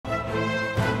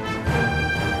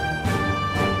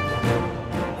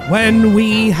When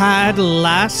we had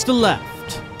last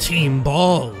left Team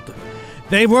Bald,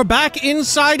 they were back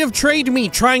inside of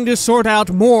Trademeet trying to sort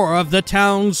out more of the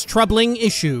town's troubling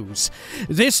issues.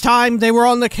 This time they were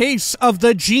on the case of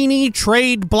the genie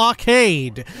trade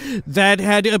blockade that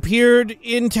had appeared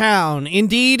in town.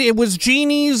 Indeed, it was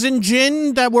genies and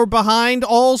jinn that were behind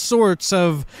all sorts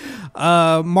of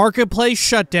marketplace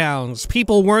shutdowns.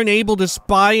 People weren't able to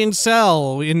buy and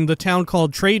sell in the town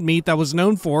called Trademeet that was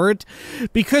known for it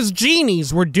because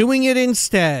genies were doing it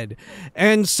instead.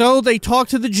 And so they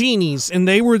talked to the genies, and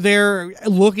they were there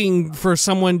looking for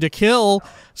someone to kill,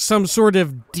 some sort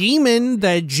of demon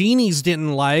that genies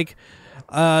didn't like,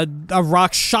 a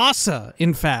Rakshasa,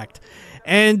 in fact.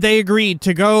 And they agreed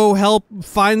to go help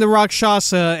find the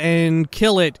Rakshasa and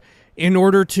kill it in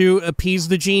order to appease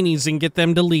the genies and get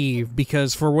them to leave,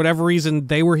 because for whatever reason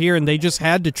they were here and they just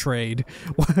had to trade.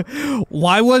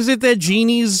 Why was it that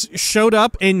genies showed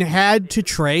up and had to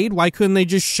trade? Why couldn't they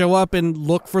just show up and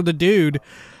look for the dude?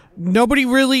 Nobody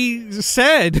really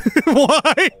said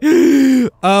why.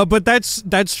 But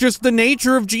that's just the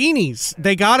nature of genies.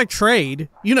 They gotta trade.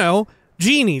 You know,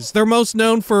 genies, they're most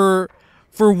known for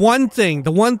one thing.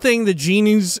 The one thing that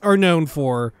genies are known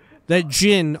for, that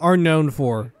jinn are known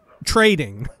for.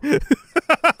 Trading.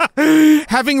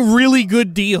 Having really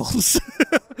good deals.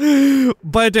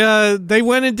 But they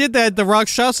went and did that. The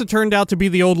Rakshasa turned out to be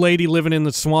the old lady living in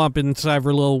the swamp inside of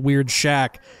her little weird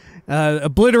shack.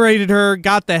 Obliterated her,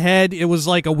 got the head. It was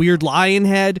like a weird lion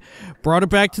head. Brought it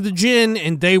back to the jinn,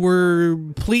 and they were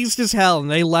pleased as hell,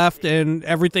 and they left, and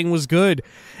everything was good.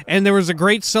 And there was a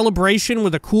great celebration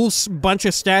with a cool bunch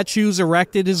of statues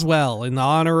erected as well in the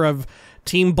honor of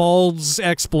Team Bald's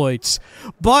exploits.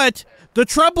 But the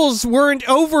troubles weren't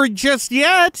over just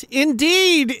yet.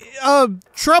 Indeed,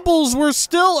 troubles were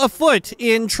still afoot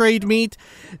in Trademeet.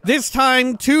 This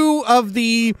time, two of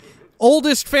the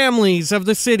oldest families of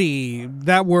the city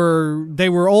they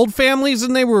were old families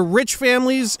and they were rich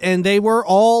families, and they were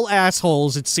all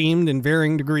assholes, it seemed, in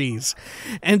varying degrees.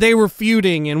 And they were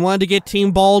feuding and wanted to get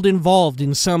Team Bald involved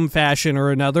in some fashion or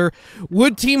another.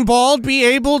 Would Team Bald be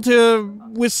able to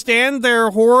withstand their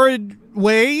horrid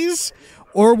ways,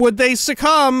 or would they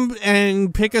succumb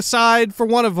and pick a side for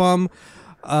one of them?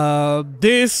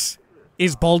 This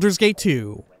is Baldur's Gate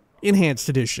 2 Enhanced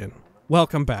Edition.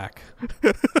 Welcome back.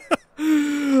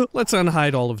 Let's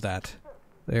unhide all of that.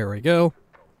 There we go.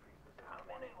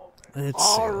 Let's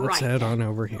see. Let's head on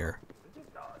over here.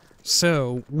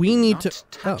 So, we need to...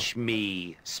 touch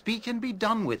me. Speak and be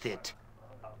done with it.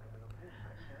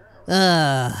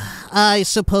 I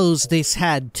suppose this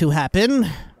had to happen.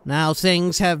 Now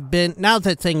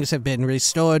that things have been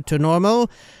restored to normal,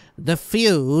 the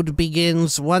feud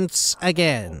begins once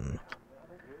again.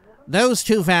 Those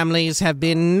two families have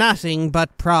been nothing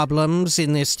but problems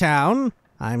in this town.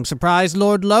 I'm surprised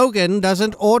Lord Logan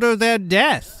doesn't order their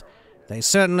death. They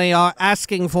certainly are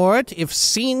asking for it if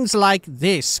scenes like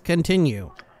this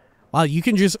continue. Well, you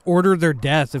can just order their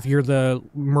death if you're the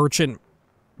merchant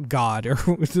god or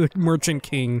the merchant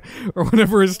king or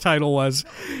whatever his title was.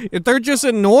 If they're just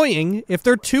annoying, if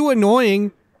they're too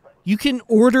annoying, you can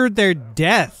order their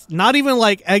death. Not even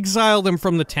like exile them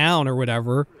from the town or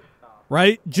whatever.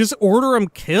 Right? Just order them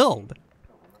killed.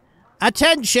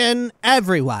 Attention,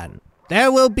 everyone.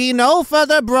 There will be no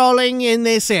further brawling in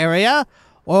this area,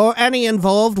 or any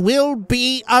involved will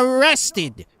be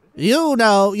arrested. You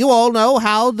all know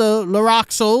how the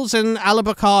Laraxels and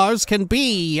Alabacars can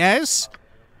be, yes?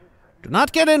 Do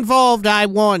not get involved, I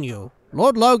warn you.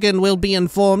 Lord Logan will be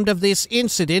informed of this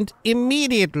incident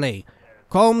immediately.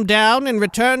 Calm down and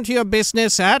return to your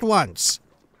business at once.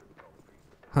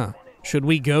 Huh. Should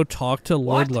we go talk to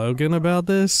Lord Logan about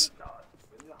this?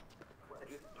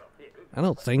 I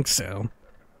don't think so.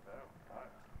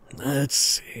 Let's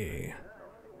see.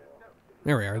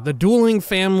 There we are. The dueling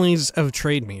families of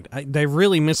Trademeet. They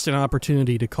really missed an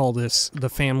opportunity to call this the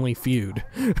family feud.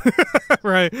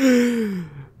 Right.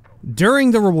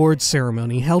 During the rewards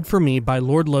ceremony held for me by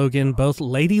Lord Logan, both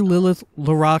Lady Lilith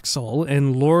Laraxel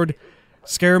and Lord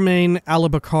Scarmain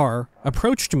Alabacar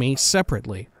approached me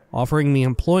separately, offering me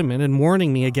employment and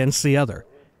warning me against the other.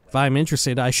 If I'm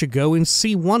interested, I should go and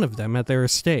see one of them at their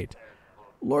estate.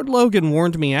 Lord Logan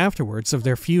warned me afterwards of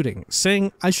their feuding,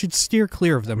 saying I should steer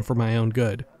clear of them for my own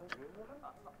good.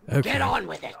 Okay. Get on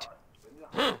with it.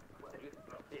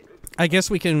 I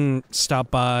guess we can stop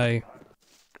by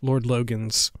Lord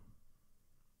Logan's,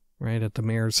 right at the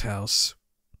mayor's house.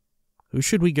 Who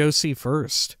should we go see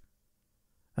first?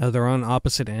 They're on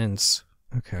opposite ends.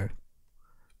 Okay.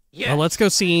 Yes. Well, let's go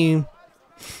see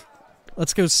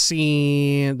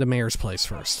the mayor's place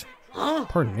first. Huh?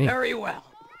 Pardon me. Very well.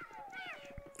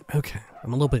 Okay,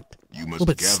 I'm a little bit gather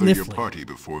your sniffly, party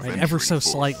before right, venturing ever so forth.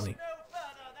 slightly.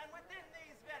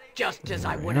 Just as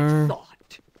I would have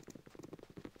thought.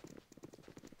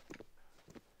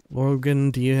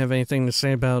 Logan, do you have anything to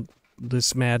say about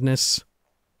this madness?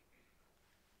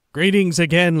 Greetings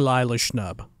again, Lila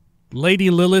Schnub. Lady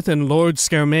Lilith and Lord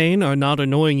Scarmain are not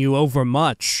annoying you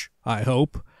overmuch, I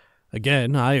hope.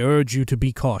 Again, I urge you to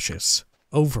be cautious.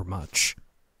 Overmuch.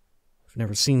 I've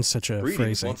never seen such a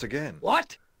phrasing. Once again.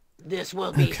 What? This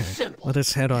will be simple. Let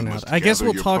us head on You out. must I guess gather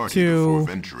we'll your talk party before to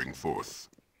venturing forth.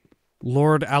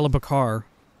 Lord Alabacar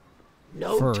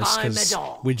No first, time at because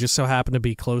all. we just so happen to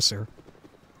be closer.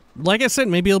 Like I said,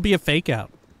 maybe it'll be a fake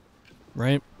out,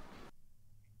 right?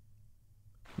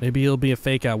 Maybe it'll be a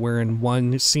fake out wherein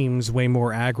one seems way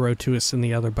more aggro to us than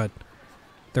the other, but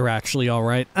they're actually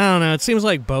alright. I don't know, it seems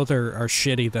like both are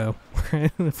shitty, though.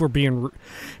 if we're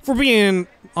being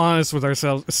honest with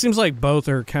ourselves, it seems like both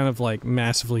are kind of, like,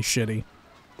 massively shitty.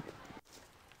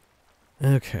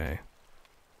 Okay.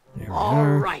 There we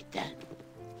are. Alright then.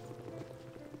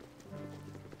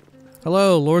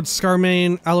 Hello, Lord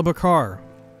Scarmain Alabacar.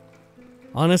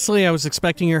 Honestly, I was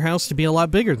expecting your house to be a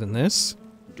lot bigger than this.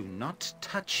 Do not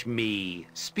touch me.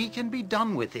 Speak and be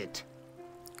done with it.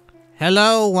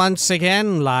 Hello once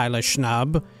again, Lila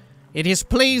Schnub. It is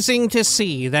pleasing to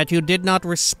see that you did not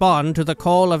respond to the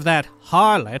call of that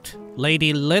harlot,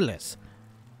 Lady Lilith.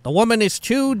 The woman is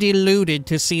too deluded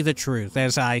to see the truth,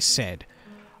 as I said.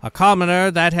 A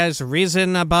commoner that has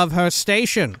risen above her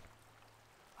station.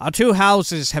 Our two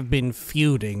houses have been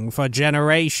feuding for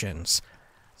generations.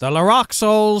 The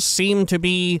Laroxols seem to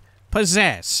be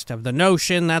possessed of the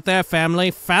notion that their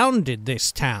family founded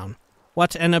this town.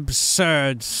 What an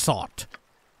absurd thought.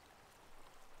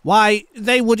 Why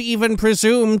they would even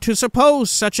presume to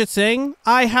suppose such a thing,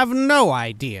 I have no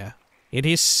idea. It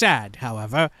is sad,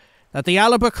 however, that the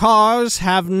Alabacars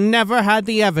have never had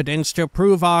the evidence to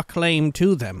prove our claim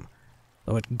to them,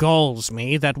 though it galls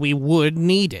me that we would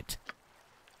need it.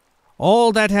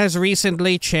 All that has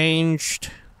recently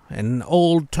changed, an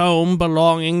old tome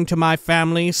belonging to my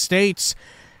family states,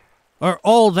 or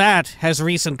all that has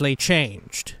recently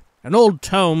changed. An old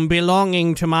tome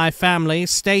belonging to my family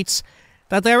states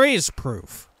that there is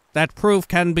proof. That proof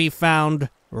can be found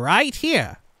right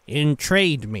here in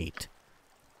Trademeet.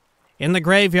 In the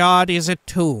graveyard is a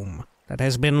tomb that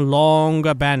has been long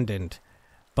abandoned,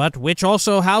 but which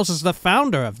also houses the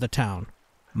founder of the town,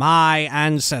 my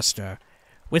ancestor.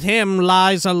 With him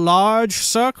lies a large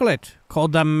circlet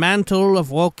called the Mantle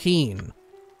of Woking.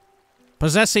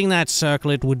 Possessing that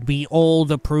circlet would be all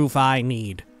the proof I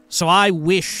need, so I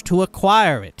wish to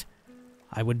acquire it.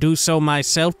 I would do so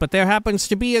myself, but there happens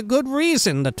to be a good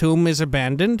reason the tomb is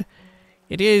abandoned.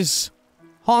 It is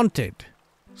haunted,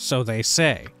 so they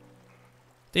say.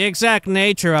 The exact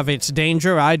nature of its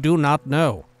danger I do not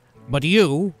know, but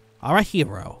you are a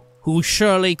hero who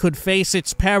surely could face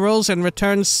its perils and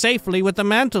return safely with the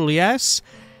mantle, yes?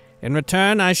 In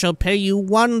return, I shall pay you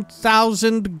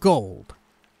 1,000 gold.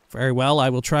 Very well, I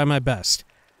will try my best.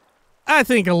 I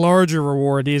think a larger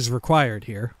reward is required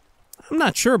here. I'm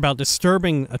not sure about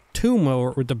disturbing a tomb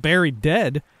or the buried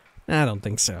dead. I don't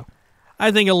think so.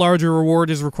 I think a larger reward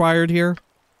is required here.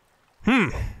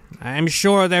 I'm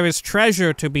sure there is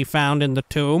treasure to be found in the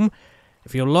tomb,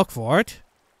 if you look for it.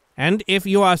 And if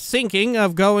you are thinking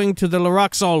of going to the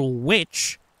Laroxol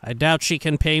Witch, I doubt she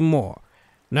can pay more.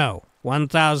 No,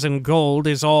 1,000 gold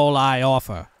is all I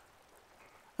offer.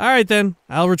 Alright then,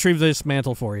 I'll retrieve this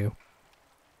mantle for you.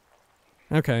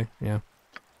 Okay, yeah.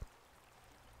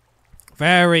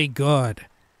 Very good.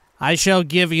 I shall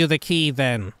give you the key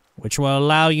then, which will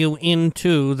allow you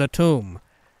into the tomb.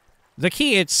 The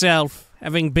key itself,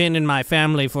 having been in my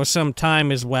family for some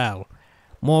time as well.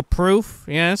 More proof,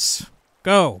 yes?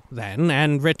 Go, then,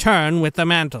 and return with the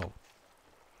mantle.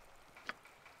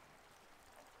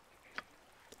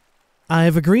 I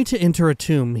have agreed to enter a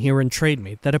tomb here in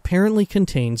Trademeet that apparently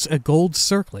contains a gold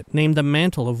circlet named the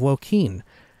Mantle of Woking,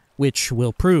 which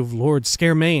will prove Lord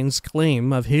Scarmain's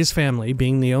claim of his family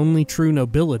being the only true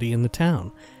nobility in the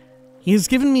town. He has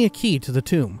given me a key to the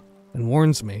tomb, and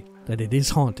warns me that it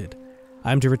is haunted.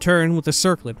 I am to return with the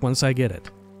circlet once I get it.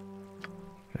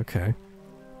 Okay.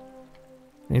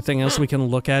 Anything else we can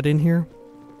look at in here?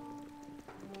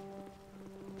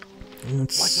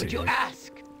 Let's see. What would you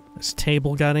ask? This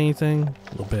table got anything?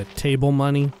 A little bit of table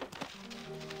money.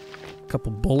 A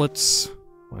couple bullets.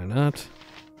 Why not?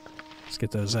 Let's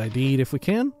get those ID'd if we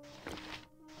can.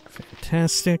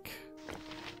 Fantastic.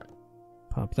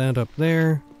 Pop that up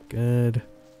there. Good.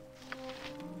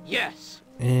 Yes.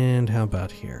 And how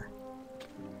about here?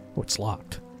 Oh, it's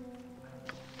locked.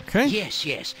 Okay.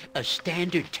 Yes, a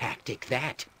standard tactic,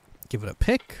 that. Give it a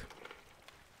pick.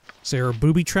 Is there a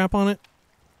booby trap on it?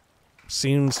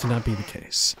 Seems to not be the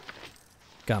case.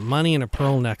 Got money and a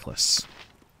pearl necklace.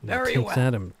 We'll take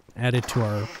that and add it to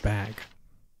our bag.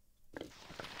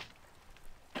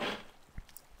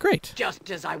 Great. Just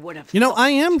as I would have. You know, I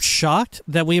am shocked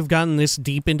that we have gotten this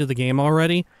deep into the game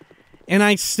already, and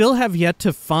I still have yet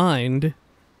to find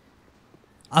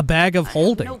a bag of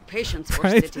holding. No patience for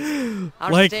cities.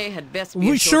 Our stay had best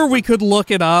be we could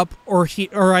look it up, or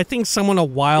I think someone a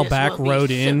while back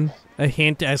wrote in a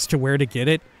hint as to where to get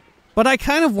it, but I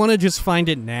kind of want to just find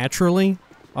it naturally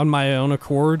on my own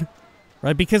accord,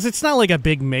 right? Because it's not like a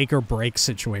big make or break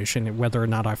situation whether or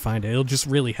not I find it. It'll just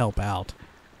really help out.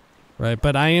 Right,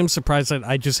 but I am surprised that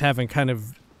I just haven't kind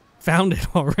of found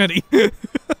it already.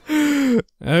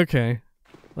 Okay.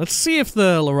 Let's see if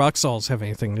the Laroxals have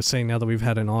anything to say now that we've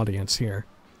had an audience here.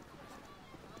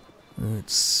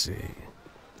 Let's see.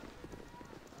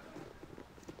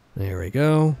 There we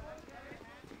go.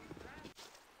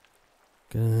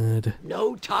 Good.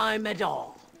 No time at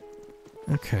all.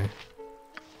 Okay.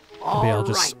 Maybe I'll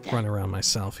just run around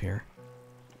myself here.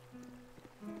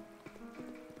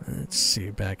 Let's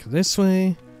see, back this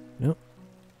way. Nope.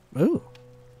 Oh,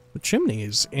 the chimney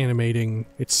is animating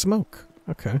its smoke.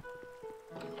 Okay.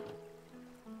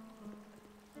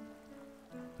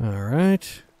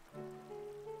 Alright.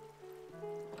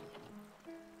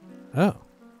 Oh.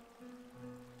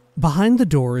 Behind the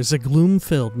door is a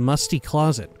gloom-filled, musty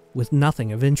closet with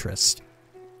nothing of interest.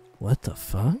 What the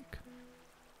fuck?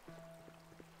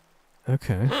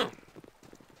 Okay.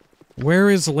 Where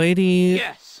is Lady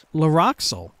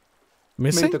Laroxal?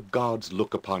 Missing? May the gods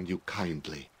look upon you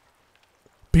kindly.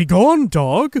 Begone,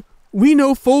 dog! We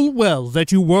know full well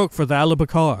that you work for the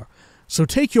Alabakar, so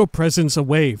take your presence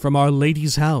away from Our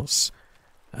Lady's house.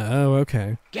 Oh,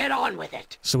 okay. Get on with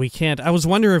it! So we can't... I was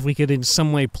wondering if we could in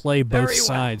some way play both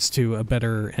sides to a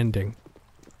better ending.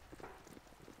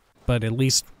 But at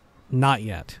least not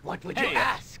yet. What would you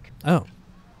ask? Oh.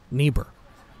 Neeber.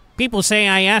 People say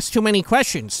I ask too many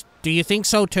questions. Do you think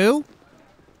so too?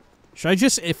 Should I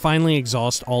just finally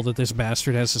exhaust all that this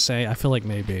bastard has to say? I feel like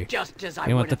maybe. Just as I you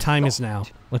know what, the time is now.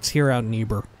 Let's hear out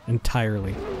Neeber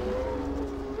entirely.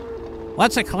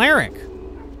 What's a cleric?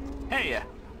 Hey,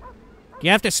 Do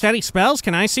you have to study spells?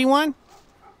 Can I see one?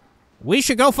 We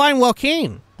should go find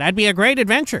Joaquin. That'd be a great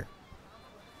adventure.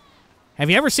 Have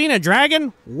you ever seen a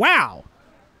dragon? Wow!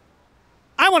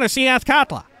 I want to see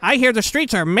Athkatla. I hear the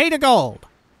streets are made of gold.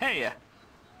 Hey,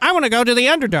 I want to go to the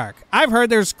Underdark. I've heard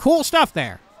there's cool stuff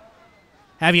there.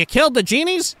 Have you killed the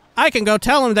genies? I can go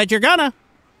tell them that you're gonna.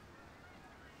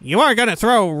 You aren't gonna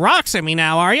throw rocks at me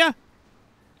now, are you?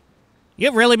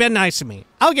 You've really been nice to me.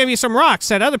 I'll give you some rocks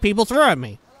that other people throw at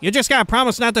me. You just gotta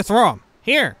promise not to throw them.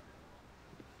 Here.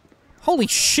 Holy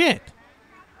shit.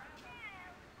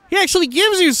 He actually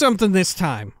gives you something this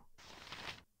time.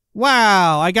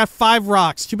 Wow, I got 5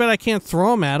 rocks. Too bad I can't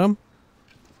throw them at him.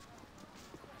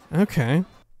 Okay.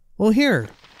 Well, here.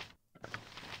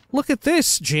 Look at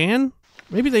this, Jan.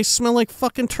 Maybe they smell like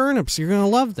fucking turnips. You're gonna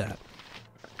love that.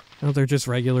 Oh, they're just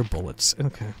regular bullets.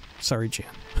 Okay. Sorry, Jan.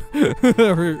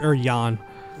 or Jan.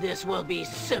 This will be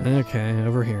simple. Okay,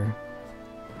 over here.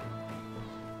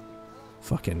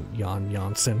 Fucking Jan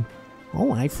Janssen.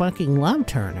 Oh, I fucking love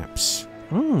turnips.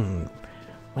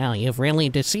 Well, you've really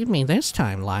deceived me this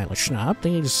time, Lila Schnupp.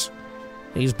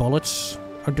 These bullets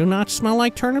do not smell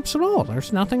like turnips at all.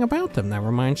 There's nothing about them that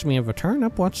reminds me of a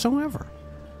turnip whatsoever.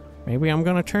 Maybe I'm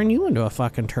gonna turn you into a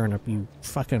fucking turnip, you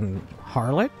fucking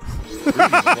harlot.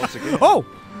 Oh!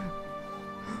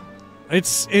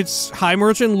 It's High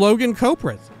Merchant Logan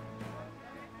Coprith.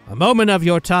 A moment of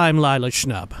your time, Lila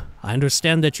Schnupp. I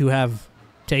understand that you have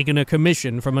taken a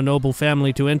commission from a noble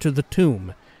family to enter the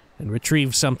tomb and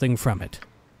retrieve something from it.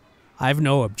 I've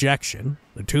no objection.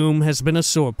 The tomb has been a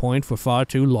sore point for far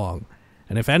too long,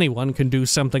 and if anyone can do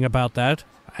something about that,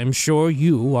 I'm sure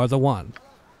you are the one.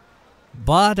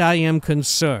 But I am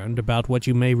concerned about what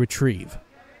you may retrieve.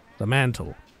 The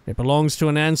mantle. It belongs to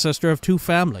an ancestor of 2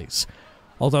 families,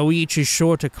 although each is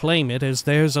sure to claim it as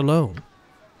theirs alone.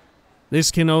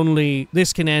 This can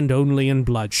end only in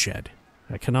bloodshed.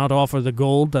 I cannot offer the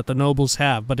gold that the nobles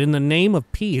have, but in the name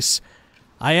of peace,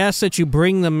 I ask that you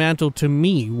bring the mantle to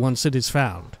me once it is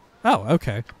found. Oh,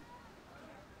 okay.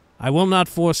 I will not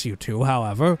force you to,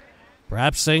 however.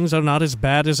 Perhaps things are not as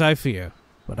bad as I fear,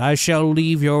 but I shall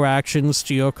leave your actions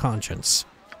to your conscience.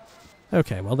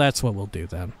 Okay, well that's what we'll do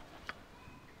then.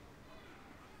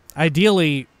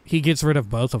 Ideally, he gets rid of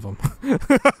both of them.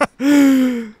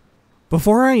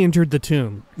 Before I entered the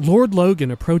tomb, Lord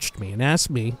Logan approached me and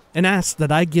asked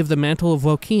that I give the mantle of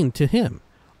Joaquin to him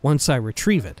once I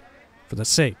retrieve it, for the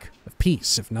sake Of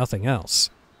peace, if nothing else.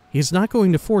 He is not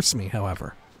going to force me,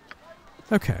 however.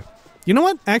 Okay. You know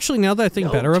what? Actually, now that I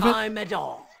think better of it, time at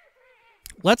all.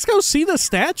 let's go see the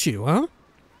statue, huh?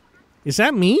 Is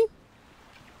that me?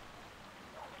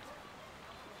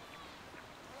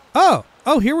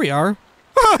 Oh, here we are.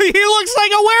 Oh, he looks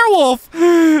like a werewolf!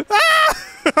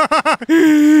 Ah!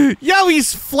 Yo,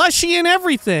 he's fleshy and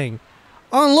everything.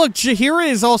 Oh, and look, Jaheira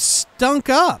is all stunk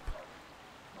up.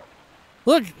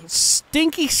 Look,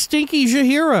 stinky, stinky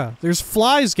Jaheira. There's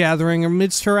flies gathering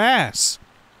amidst her ass.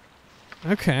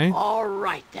 Okay. All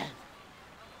right, then.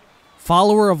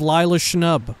 Follower of Lila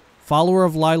Schnub. Follower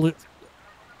of Lila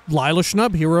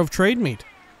Schnub, hero of Trademeet.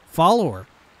 Follower.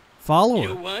 You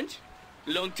know what?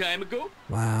 Long time ago?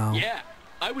 Wow. Yeah,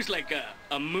 I was like a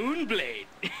moonblade.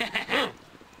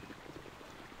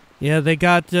 Yeah, they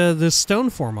got this stone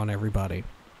form on everybody.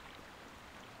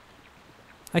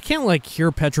 I can't, like,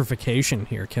 cure petrification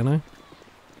here, can I?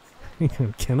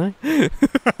 Can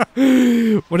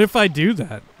I? What if I do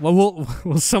that? Well,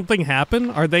 will something happen?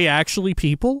 Are they actually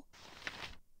people?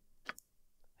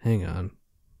 Hang on.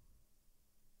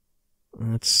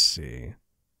 Let's see.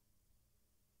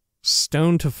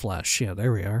 Stone to flesh. Yeah,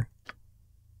 there we are.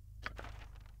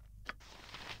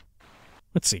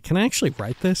 Let's see. Can I actually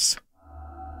write this?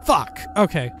 Fuck.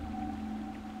 Okay.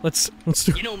 Let's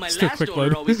do. You know, my let's do a last quick owner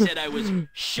load. always said I was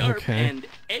sharp Okay. and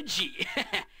edgy.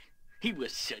 He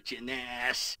was such an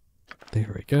ass.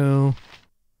 There we go.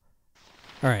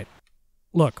 All right.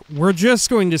 Look, we're just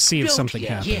going to see if Don't something ya?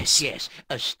 happens. Yes.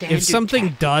 A standard If something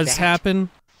tactic, does that. happen,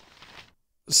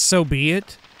 so be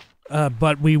it.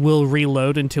 But we will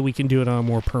reload until we can do it on a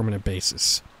more permanent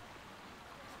basis.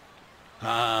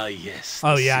 Ah, yes.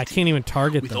 Oh the yeah, I city, can't even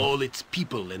target with them. all its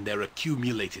people and their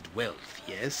accumulated wealth,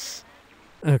 yes?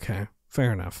 Okay,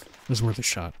 fair enough. It was worth a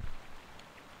shot.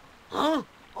 Huh?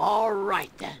 All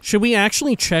right, then. Should we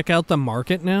actually check out the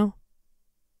market now?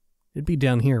 It'd be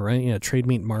down here, right? Yeah,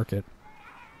 Trademeet Market.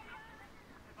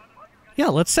 Yeah,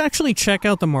 let's actually check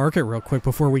out the market real quick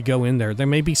before we go in there. There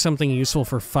may be something useful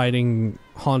for fighting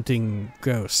haunting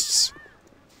ghosts.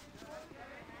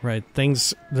 Right,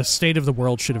 things... The state of the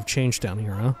world should have changed down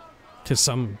here, huh? To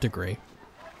some degree.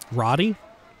 Roddy?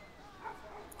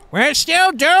 We're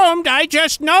still doomed. I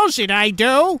just knows it, I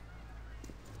do.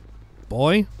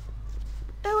 Boy?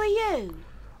 Who are you?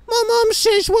 My mum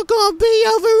says we're gonna be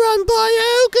overrun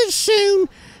by ogres soon.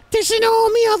 There's an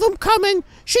army of them coming.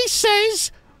 She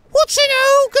says, what's an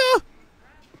ogre?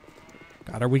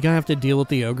 God, are we gonna have to deal with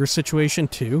the ogre situation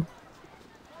too?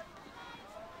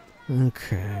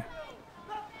 Okay.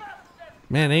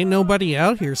 Man, ain't nobody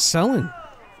out here selling.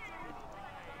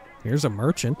 Here's a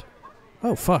merchant.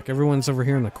 Oh, fuck, everyone's over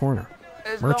here in the corner.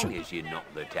 As Merchant. long as you're not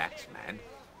the tax man.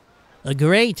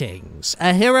 Greetings,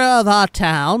 a hero of our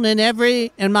town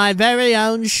in my very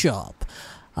own shop.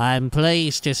 I'm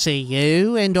pleased to see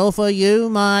you and offer you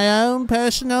my own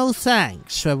personal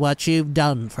thanks for what you've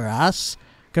done for us.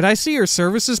 Could I see your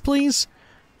services, please?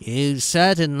 You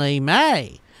certainly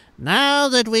may. Now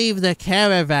that we've the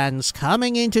caravans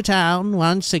coming into town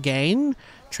once again,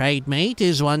 Trademeet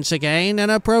is once again an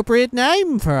appropriate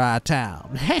name for our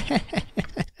town.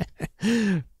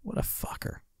 What a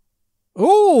fucker.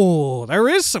 Ooh, there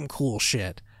is some cool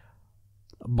shit.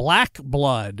 Black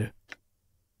Blood.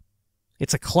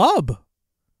 It's a club.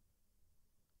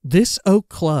 This oak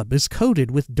club is coated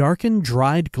with darkened,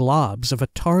 dried globs of a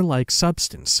tar-like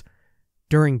substance.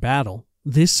 During battle,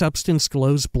 this substance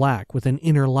glows black with an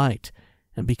inner light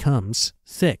and becomes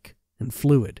thick and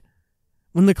fluid.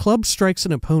 When the club strikes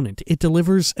an opponent, it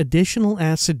delivers additional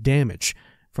acid damage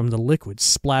from the liquid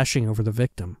splashing over the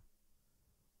victim.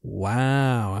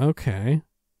 Wow, okay.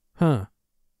 Huh.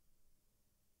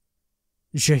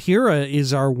 Jaheira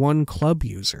is our one club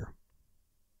user.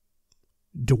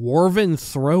 Dwarven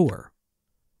Thrower.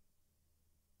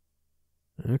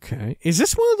 Okay. Is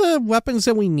this one of the weapons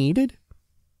that we needed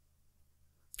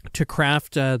to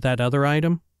craft that other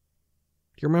item?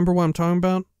 Do you remember what I'm talking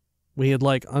about? We had,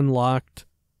 like, unlocked,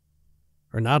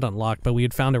 or not unlocked, but we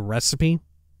had found a recipe.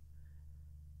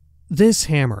 This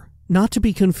hammer, not to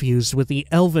be confused with the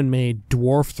elven-made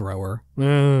dwarf thrower,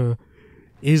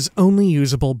 is only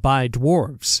usable by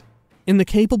dwarves. In the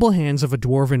capable hands of a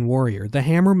dwarven warrior, the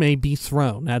hammer may be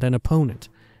thrown at an opponent.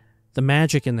 The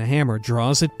magic in the hammer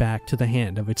draws it back to the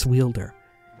hand of its wielder.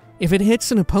 If it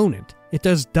hits an opponent, it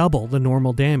does double the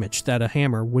normal damage that a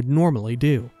hammer would normally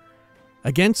do.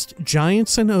 Against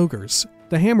giants and ogres,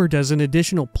 the hammer does an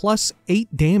additional +8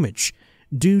 damage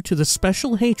due to the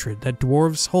special hatred that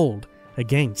dwarves hold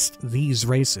against these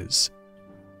races.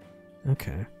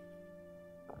 Okay.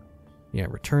 Yeah,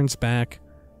 returns back.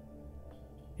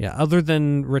 Yeah, other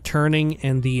than returning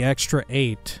and the extra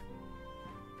 8,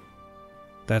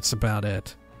 that's about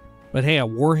it. But hey, a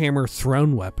Warhammer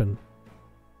throne weapon.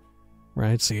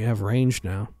 Right, so you have range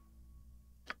now.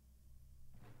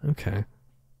 Okay.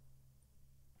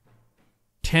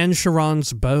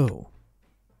 Tancharon's bow.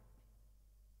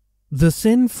 The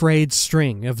thin frayed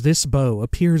string of this bow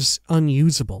appears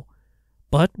unusable,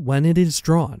 but when it is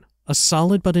drawn, a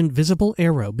solid but invisible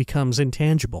arrow becomes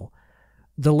intangible.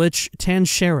 The Lich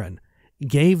Tancharon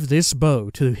gave this bow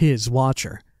to his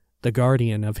watcher, the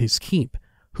guardian of his keep,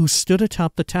 who stood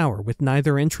atop the tower with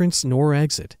neither entrance nor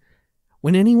exit.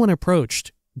 When anyone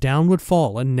approached, down would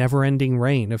fall a never-ending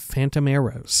rain of phantom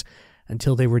arrows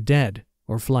until they were dead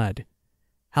or fled.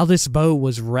 How this bow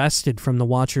was wrested from the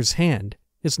watcher's hand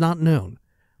is not known,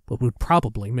 but would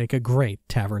probably make a great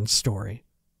tavern story.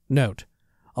 Note: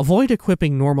 avoid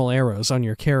equipping normal arrows on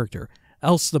your character,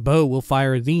 else the bow will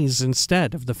fire these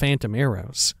instead of the phantom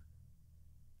arrows.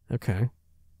 Okay.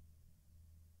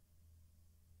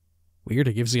 Weird,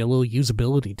 it gives you a little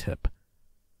usability tip.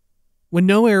 When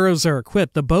no arrows are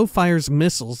equipped, the bow fires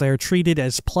missiles that are treated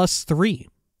as +3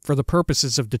 for the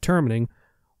purposes of determining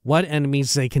what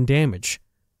enemies they can damage.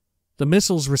 The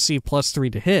missiles receive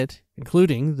 +3 to hit,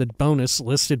 including the bonus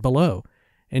listed below,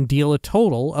 and deal a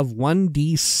total of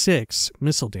 1d6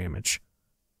 missile damage.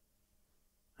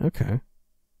 Okay.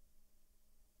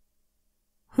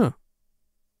 Huh.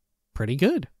 Pretty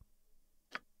good.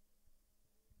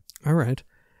 Alright.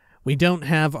 We don't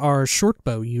have our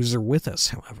shortbow user with us,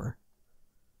 however.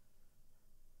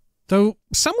 Though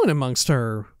someone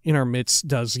in our midst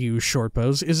does use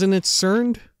shortbows. Isn't it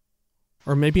Cerned?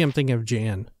 Or maybe I'm thinking of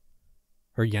Jan.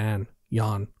 Or Jan.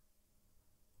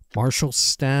 Martial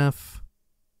staff.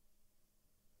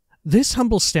 This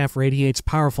humble staff radiates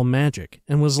powerful magic,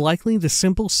 and was likely the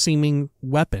simple-seeming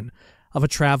weapon of a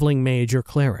traveling mage or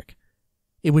cleric.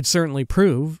 It would certainly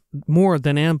prove more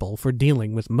than ample for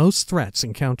dealing with most threats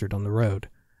encountered on the road.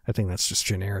 I think that's just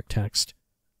generic text.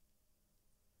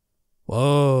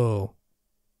 Whoa.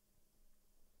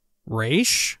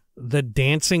 Raish? The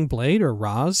Dancing Blade, or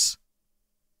Raz?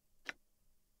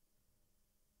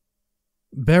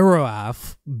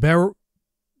 Beroalf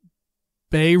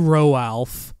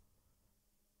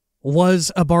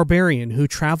was a barbarian who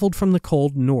traveled from the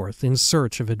cold north in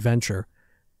search of adventure.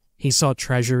 He sought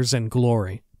treasures and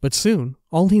glory, but soon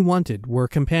all he wanted were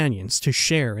companions to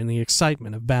share in the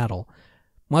excitement of battle,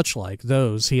 much like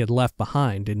those he had left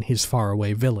behind in his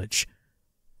faraway village.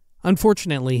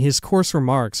 Unfortunately, his coarse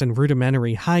remarks and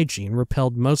rudimentary hygiene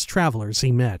repelled most travelers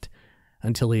he met,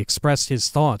 until he expressed his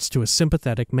thoughts to a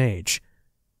sympathetic mage.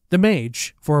 The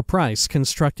mage, for a price,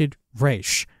 constructed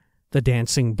Raish, the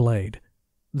Dancing Blade.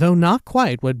 Though not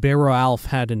quite what Beroalf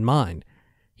had in mind,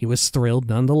 he was thrilled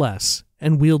nonetheless,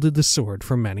 and wielded the sword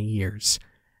for many years.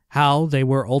 How they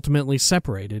were ultimately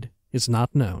separated is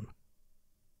not known.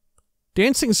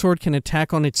 Dancing Sword can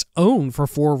attack on its own for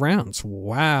 4 rounds.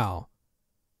 Wow.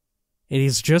 It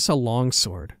is just a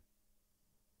longsword.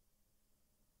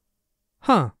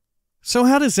 Huh. So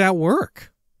how does that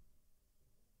work?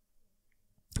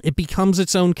 It becomes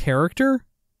its own character?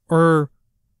 Or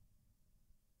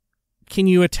can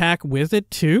you attack with it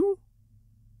too?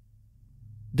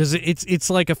 Does it's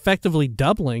like effectively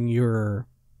doubling your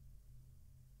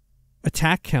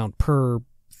attack count per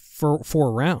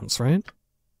 4 rounds, right?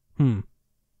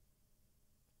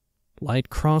 Light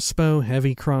crossbow,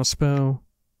 heavy crossbow.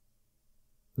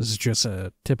 This is just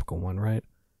a typical one, right?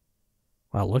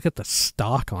 Wow, look at the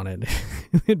stock on it.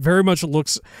 It very much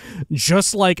looks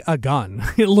just like a gun.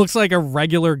 It looks like a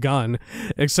regular gun,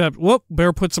 except, whoop,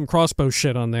 better put some crossbow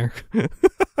shit on there.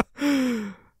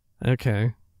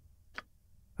 Okay.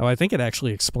 Oh, I think it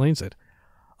actually explains it.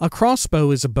 A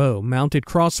crossbow is a bow mounted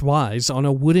crosswise on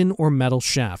a wooden or metal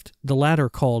shaft, the latter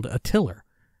called a tiller.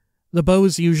 The bow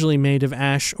is usually made of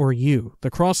ash or yew.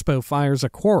 The crossbow fires a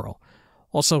quarrel,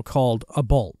 also called a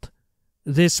bolt.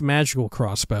 This magical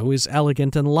crossbow is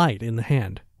elegant and light in the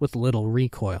hand, with little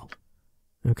recoil.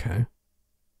 Okay.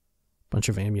 Bunch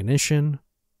of ammunition.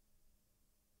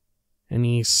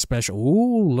 Any special...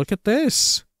 Ooh, look at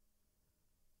this!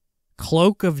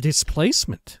 Cloak of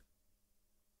Displacement.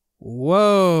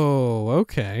 Whoa,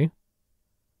 okay.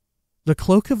 The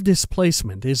Cloak of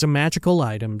Displacement is a magical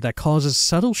item that causes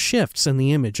subtle shifts in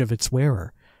the image of its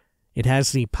wearer. It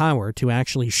has the power to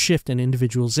actually shift an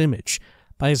individual's image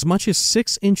by as much as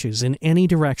 6 inches in any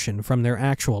direction from their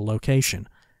actual location.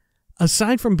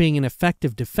 Aside from being an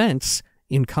effective defense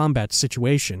in combat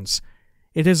situations,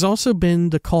 it has also been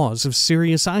the cause of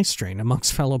serious eye strain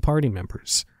amongst fellow party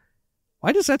members.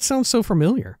 Why does that sound so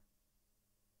familiar?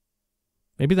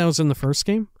 Maybe that was in the first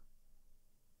game?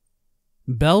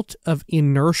 Belt of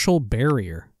Inertial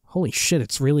Barrier. Holy shit,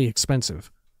 it's really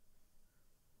expensive.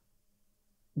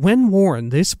 When worn,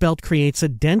 this belt creates a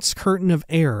dense curtain of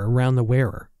air around the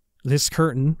wearer. This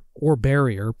curtain, or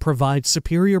barrier, provides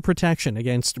superior protection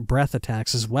against breath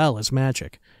attacks as well as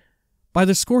magic. By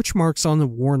the scorch marks on the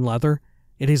worn leather,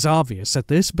 it is obvious that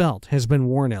this belt has been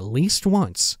worn at least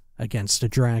once against a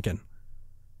dragon.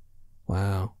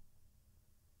 Wow.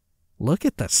 Look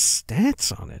at the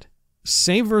stats on it.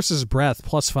 Save versus breath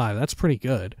 +5, that's pretty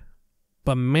good.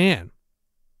 But man,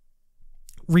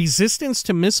 resistance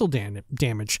to missile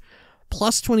damage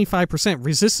 +25%.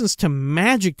 Resistance to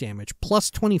magic damage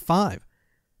 +25.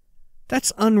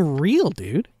 That's unreal,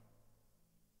 dude.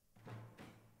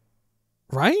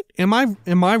 Right? Am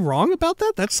I wrong about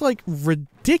that? That's like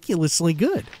ridiculously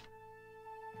good.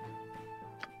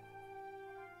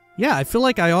 Yeah, I feel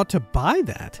like I ought to buy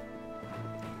that.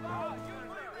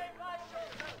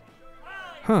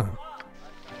 Huh.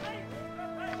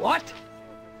 What?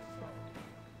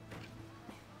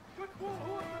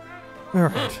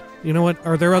 Alright. You know what?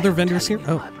 Are there other vendors here?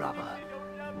 My brother,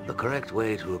 the correct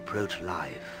way to approach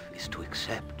life is to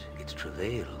accept its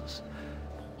travails.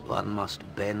 One must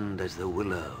bend as the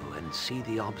willow and see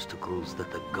the obstacles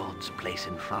that the gods place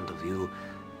in front of you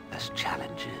as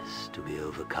challenges to be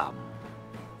overcome.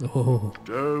 Oh.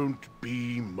 Don't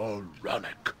be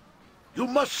moronic. You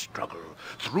must struggle.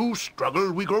 Through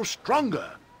struggle we grow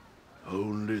stronger.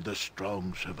 Only the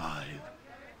strong survive.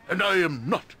 And I am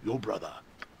not your brother.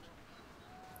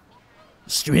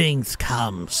 Strength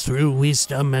comes through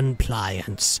wisdom and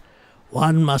pliance.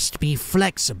 One must be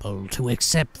flexible to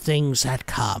accept things that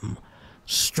come.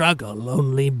 Struggle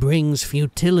only brings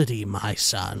futility, my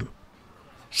son.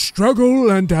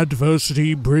 Struggle and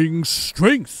adversity brings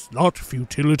strength, not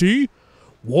futility.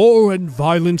 War and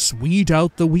violence weed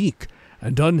out the weak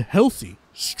and unhealthy,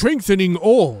 strengthening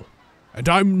all. And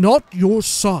I'm not your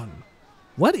son.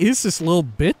 What is this little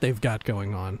bit they've got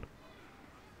going on?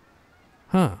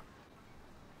 Huh.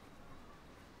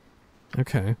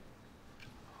 Okay.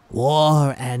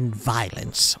 War and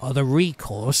violence are the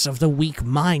recourse of the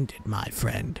weak-minded, my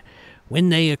friend. When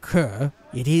they occur,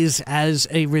 it is as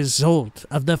a result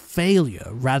of the failure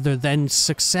rather than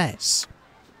success.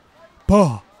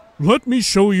 Bah, let me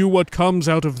show you what comes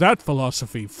out of that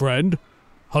philosophy, friend.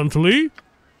 Huntley?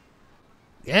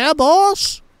 Yeah,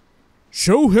 boss?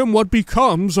 Show him what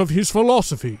becomes of his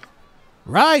philosophy.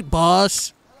 Right,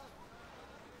 boss.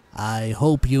 I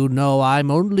hope you know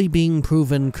I'm only being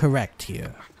proven correct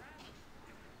here.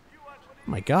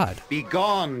 My god. Be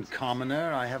gone,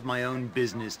 commoner. I have my own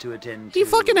business to attend to. He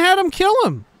fucking had him kill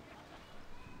him.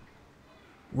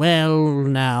 Well,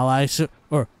 now I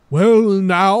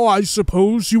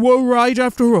suppose you were right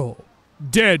after all.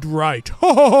 Dead right.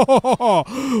 Ha ha ha ha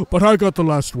ha. But I got the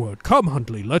last word. Come,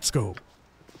 Huntley, let's go.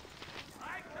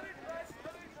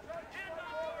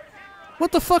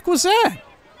 What the fuck was that?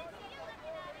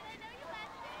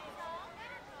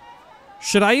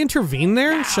 Should I intervene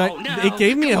there? It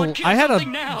gave me I had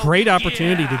a great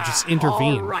opportunity to just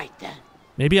intervene. All right then.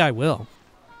 Maybe I will.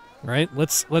 Right?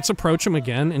 Let's approach him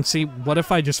again and see what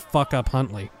if I just fuck up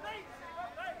Huntley.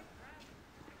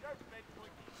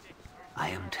 I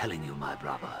am telling you, my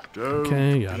brother.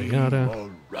 Okay, yada yada. Don't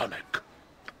be moronic.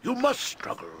 You must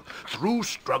struggle. Through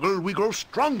struggle we grow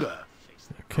stronger.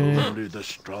 Okay. Only the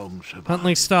strong survive.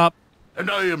 Huntley, stop. And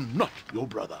I am not your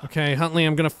brother. Okay, Huntley,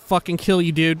 I'm gonna fucking kill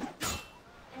you, dude.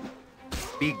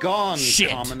 Be gone, Shit.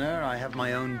 commoner. I have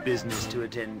my own business to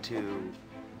attend to.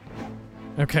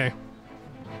 Okay.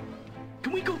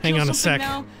 Can we go Hang kill on a something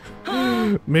sec.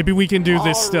 now? Maybe we can do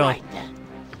this All still. right then.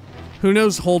 Who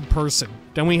knows hold person?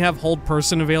 Don't we have hold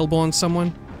person available on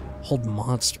someone? Hold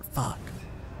monster. Fuck.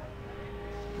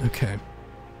 Okay.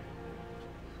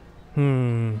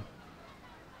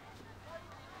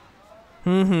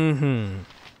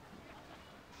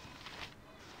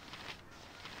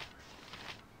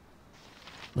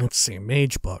 Let's see,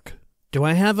 Mage Book. Do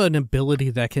I have an ability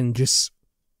that can just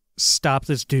stop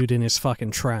this dude in his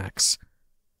fucking tracks?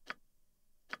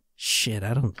 Shit,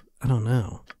 I don't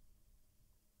know.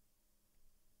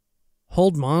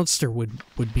 Hold monster would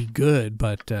be good,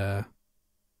 but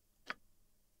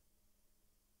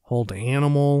hold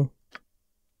animal.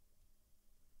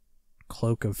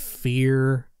 Cloak of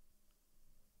fear.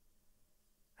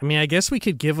 I mean, I guess we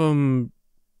could give him...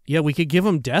 Yeah, we could give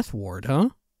him Death Ward, huh?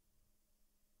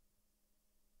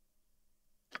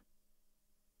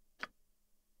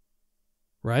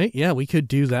 Right? Yeah, we could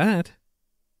do that.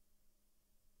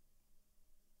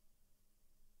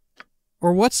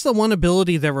 Or what's the one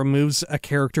ability that removes a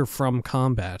character from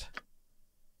combat?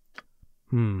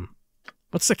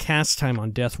 What's the cast time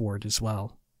on Death Ward as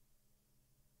well?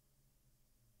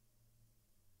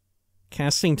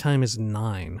 Casting time is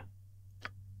 9.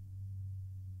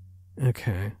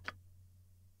 Okay.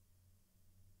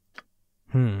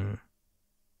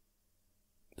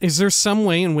 Is there some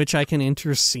way in which I can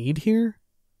intercede here?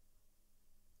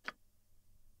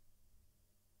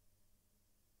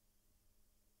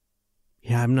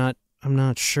 Yeah, I'm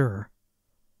not sure.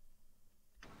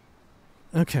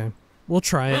 Okay, we'll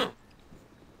try it.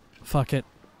 Fuck it.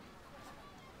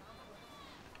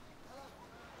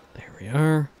 There we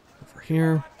are. Over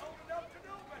here.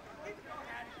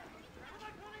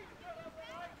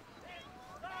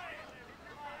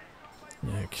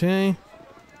 Okay.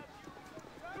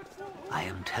 I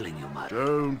am telling you, my...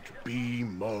 Don't be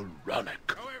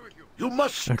moronic. You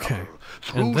must struggle. Okay.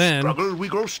 Through And then struggle we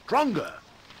grow stronger.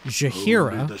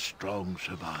 Jaheira. Only the strong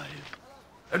survive.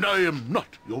 And I am not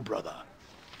your brother.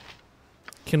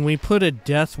 Can we put a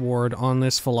death ward on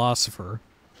this philosopher?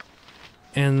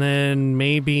 And then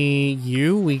maybe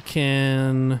we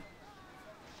can...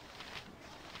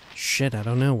 Shit, I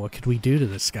don't know. What could we do to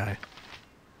this guy?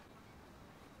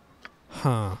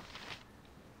 Huh.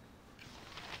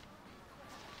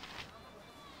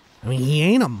 I mean, he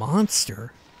ain't a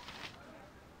monster.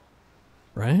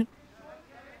 Right?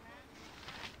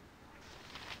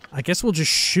 I guess we'll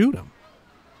just shoot him.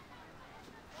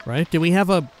 Right? Do we have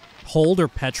a hold or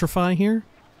petrify here?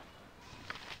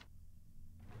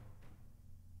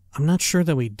 I'm not sure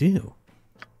that we do.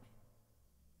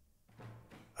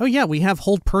 Oh yeah, we have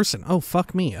hold person. Oh,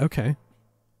 fuck me. Okay.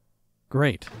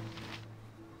 Great.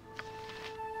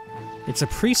 It's a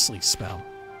priestly spell.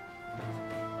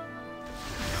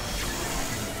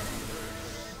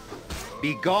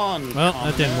 Be gone. Well,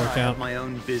 that didn't work I have out. my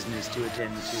own business to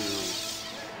attend to.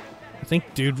 I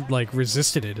think dude, like,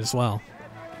 resisted it as well.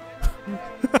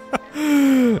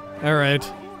 Alright.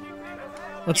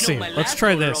 Let's see. Let's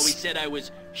try Always this. said I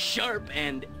was sharp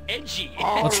and edgy.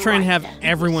 Let's try and have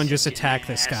everyone just attack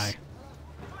this guy.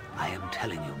 I am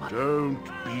telling you, my... Don't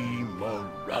be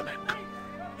moronic.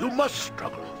 You must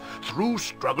struggle. Through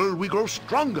struggle we grow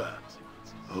stronger.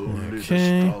 Only the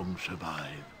Okay. strong survive.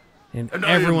 And And I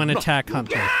am everyone not attack your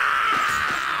Hunter.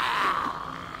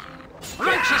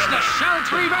 Righteousness shall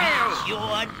prevail.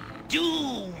 Your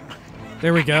doom.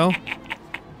 There we go.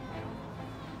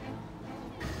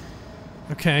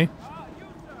 Okay.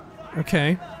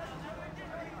 Okay.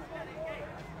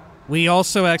 We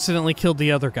also accidentally killed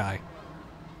the other guy.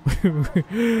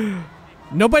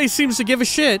 Nobody seems to give a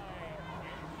shit.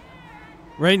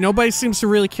 Right? Nobody seems to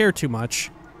really care too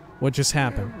much what just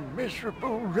happened.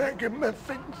 Miserable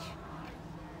ragamuffins.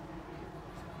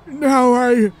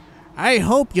 No, I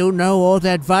hope you know all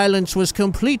that violence was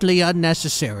completely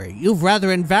unnecessary. You've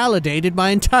rather invalidated my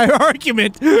entire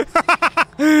argument.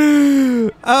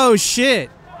 Oh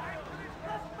shit.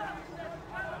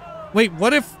 Wait,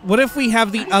 what if we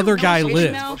have the other guy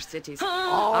live?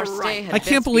 All right. I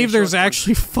can't believe there's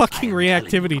actually fucking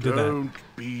reactivity to that. Don't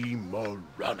be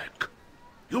moronic.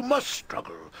 You must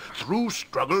struggle. Through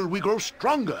struggle we grow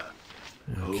stronger.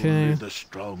 Okay. Only the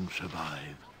strong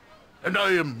survive. And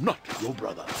I am not your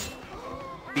brother.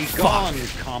 Be gone,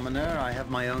 commoner. I have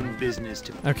my own business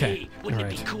to... Okay. Hey, wouldn't it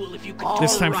Alright. be cool if you could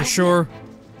This time for sure.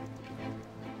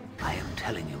 I am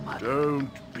telling you, my... Don't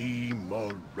be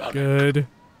moronic. Good.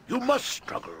 You must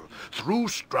struggle. Through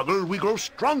struggle we grow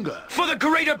stronger. for the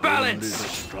greater Only the balance?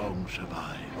 strong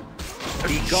survive.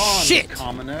 Be gone, Shit.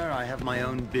 commoner. I have my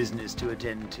own business to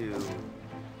attend to.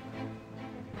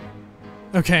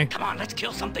 Okay. Come on, let's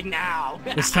kill something now.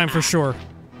 This time for sure.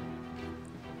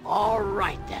 All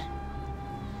right then.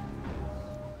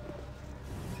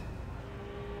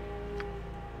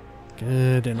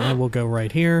 Good, and I will go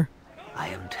right here. I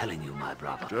am telling you, my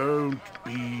brother. Don't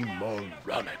be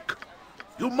moronic.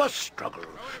 You must struggle.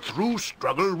 Through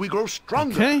struggle we grow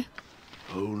stronger. Okay.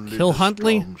 Only Kill the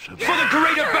Huntley. strong survive. For the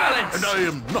greater balance. And I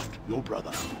am not your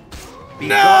brother. Be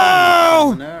No!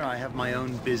 gone, commoner. I have my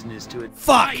own business to attend.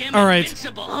 Fuck! I am Alright.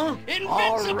 invincible. Invincible,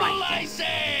 All right, I then. say.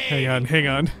 Hang on, hang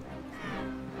on.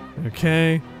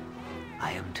 Okay.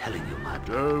 I am telling you, my...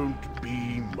 Don't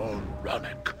be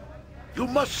moronic. You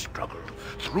must struggle.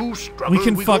 Through struggle We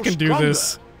can grow fucking do stronger.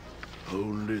 this.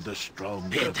 Only the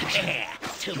strong Hit survive. there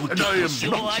till we And get I am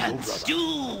your not your brother.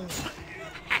 doom.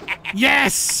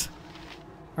 Yes!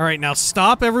 Alright, now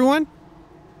stop, everyone.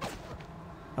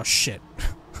 Oh, shit.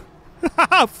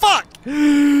 Fuck!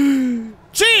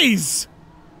 Jeez!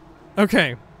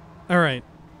 Okay. Alright.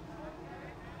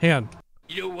 Hang on.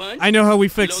 You want? I know how we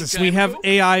fix Long this. time We have ago?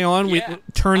 AI on. We Yeah,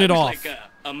 turn I it was off. Like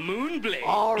a moon blade.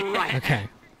 All right. Okay.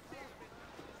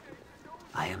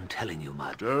 I am telling you,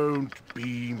 my... Don't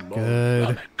be Good.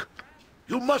 moronic.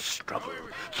 You must struggle.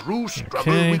 Through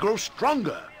struggle Okay. we grow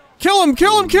stronger. Kill him!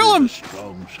 Kill him! Kill him! The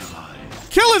strong survive.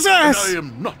 Kill his And I ass!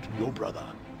 am not your brother.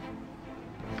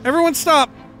 Everyone stop!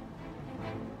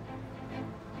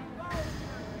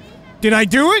 Did I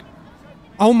do it?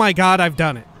 Oh my god, I've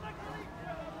done it.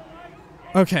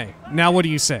 Okay, now what do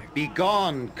you say?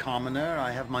 Begone, commoner.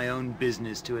 I have my own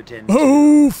business to attend to.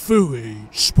 Oh, Philly,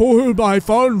 spoil my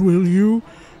fun, will you?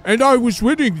 And I was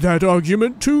winning that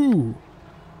argument too.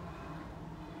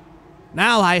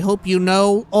 Now I hope you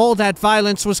know all that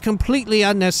violence was completely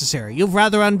unnecessary. You've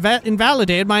rather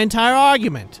invalidated my entire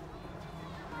argument.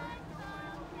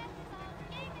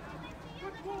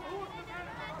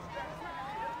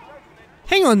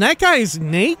 Hang on, that guy is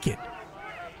naked.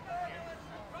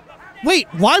 Wait,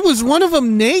 why was one of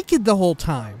them naked the whole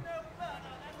time?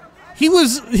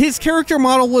 His character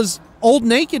model was old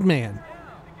naked man.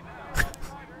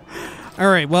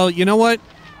 Alright, well, you know what?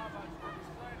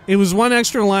 It was one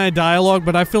extra line of dialogue,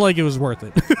 but I feel like it was worth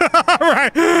it.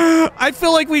 Alright, I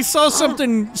feel like we saw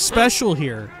something special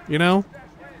here, you know?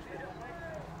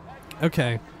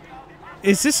 Okay.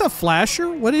 Is this a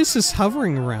flasher? What is this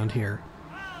hovering around here?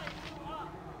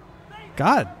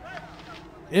 God.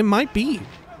 It might be.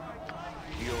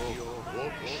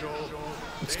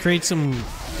 Let's create some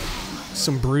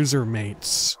bruiser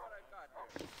mates.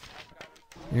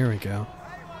 There we go.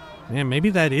 Man, maybe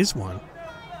that is one.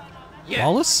 Yeah.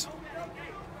 Wallace?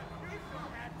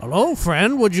 Hello,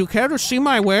 friend. Would you care to see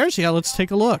my wares? Yeah, let's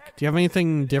take a look. Do you have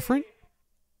anything different?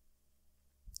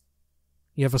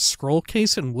 You have a scroll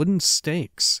case and wooden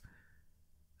stakes.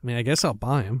 I mean, I guess I'll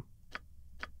buy them.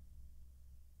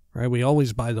 Right, we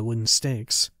always buy the wooden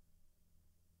stakes.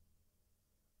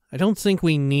 I don't think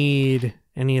we need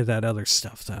any of that other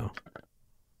stuff, though.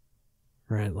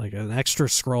 Right, like an extra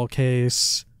scroll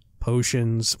case,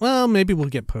 potions. Well, maybe we'll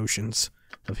get potions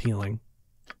of healing.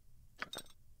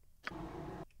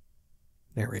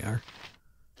 There we are.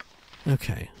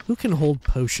 Okay, who can hold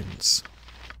potions?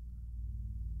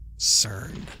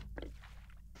 CERN.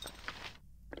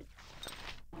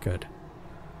 Good.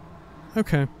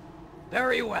 Okay.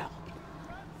 Very well.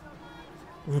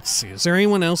 Let's see, is there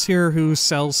anyone else here who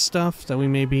sells stuff that we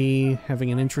may be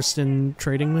having an interest in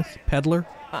trading with? Peddler?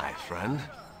 Hi, friend.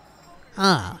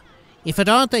 Ah, if it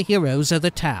aren't the heroes of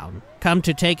the town, come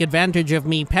to take advantage of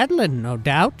me peddling, no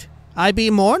doubt. I be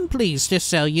more'n pleased to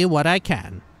sell you what I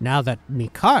can, now that me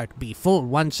cart be full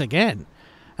once again.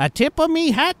 A tip of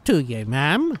me hat to ye,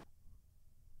 ma'am.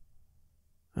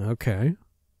 Okay.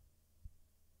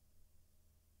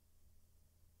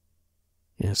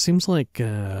 Yeah, seems like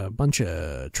a bunch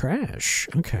of trash.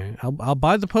 Okay, I'll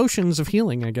buy the potions of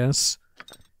healing, I guess.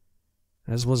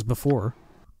 As was before.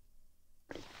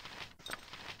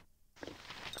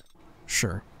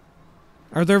 Sure.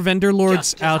 Are there vendor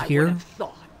lords out here?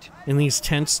 In these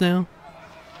tents now?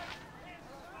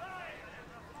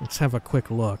 Let's have a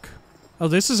quick look. Oh,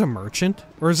 this is a merchant?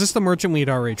 Or is this the merchant we'd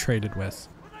already traded with?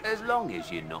 As long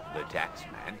as you're not the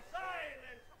taxman.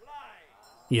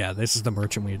 Yeah, this is the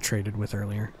merchant we had traded with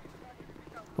earlier.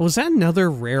 Oh, was that another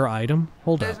rare item?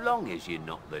 Hold As up. long as you're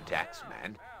not the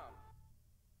taxman.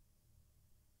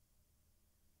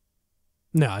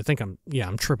 No, I think I'm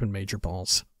tripping major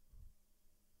balls.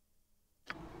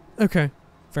 Okay,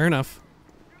 fair enough.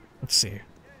 Let's see.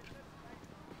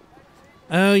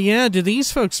 Oh yeah, do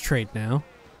these folks trade now?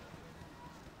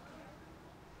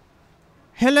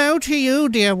 Hello to you,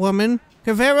 dear woman.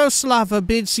 Kaveroslava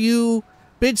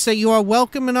bids that you are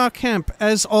welcome in our camp,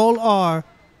 as all are.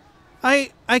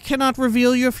 I cannot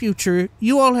reveal your future.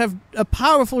 You all have a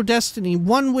powerful destiny,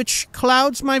 one which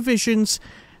clouds my visions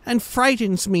and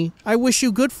frightens me. I wish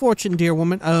you good fortune, dear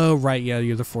woman. Oh, right, yeah,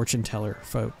 you're the fortune teller,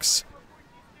 folks.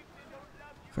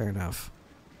 Fair enough.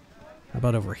 How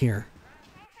about over here?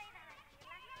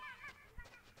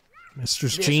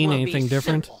 Mistress Jean, anything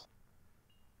different? Simple.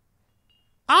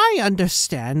 I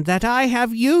understand that I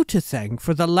have you to thank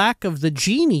for the lack of the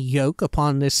genie yoke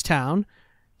upon this town.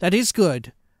 That is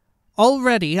good.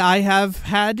 Already I have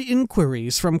had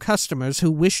inquiries from customers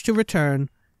who wish to return.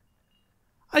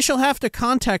 I shall have to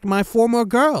contact my former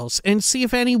girls and see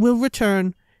if any will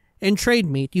return. In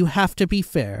Trademeet, you have to be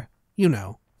fair. You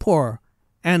know, poor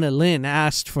Anna Lynn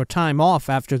asked for time off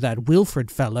after that Wilfred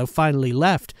fellow finally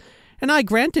left, and I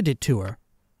granted it to her.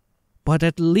 But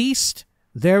at least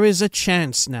there is a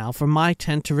chance now for my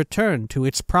tent to return to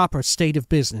its proper state of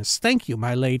business. Thank you,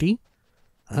 my lady.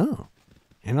 Oh.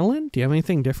 Annalyn, do you have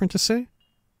anything different to say?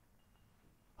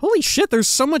 Holy shit, there's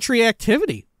so much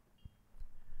reactivity.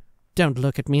 Don't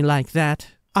look at me like that.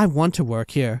 I want to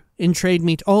work here. In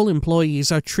Trademeet, all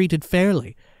employees are treated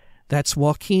fairly. That's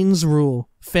Joaquin's rule.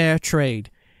 Fair trade.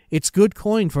 It's good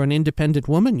coin for an independent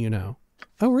woman, you know.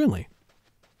 Oh, really?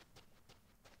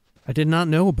 I did not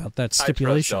know about that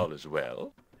stipulation. I trust all is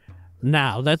well.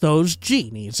 Now that those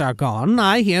genies are gone,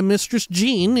 I hear Mistress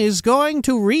Jean is going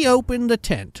to reopen the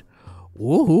tent.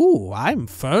 Woohoo, I'm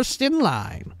first in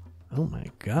line. Oh my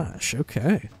gosh,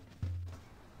 okay.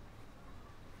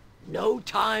 No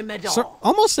time at all. So,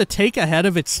 almost a take ahead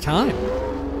of its time.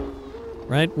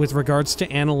 Right, with regards to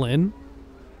Anna Lynn.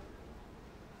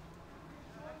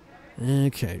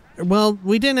 Okay. Well,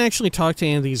 we didn't actually talk to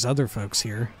any of these other folks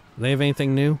here. Do they have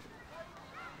anything new?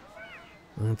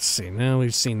 Let's see. Now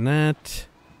we've seen that.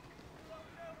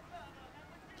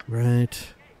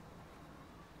 Right.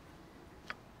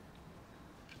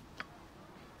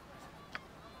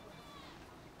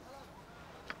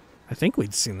 I think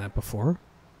we'd seen that before.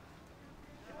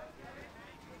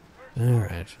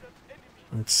 Alright.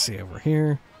 Let's see over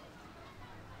here.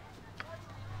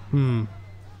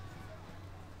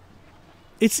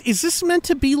 Is this meant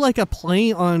to be like a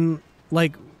play on,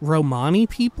 like, Romani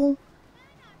people?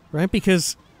 Right?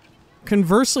 Because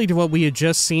conversely to what we had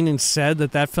just seen and said,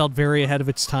 that felt very ahead of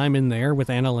its time in there with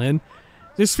Anna Lynn,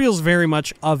 this feels very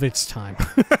much of its time.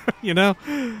 You know?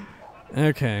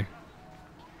 Okay.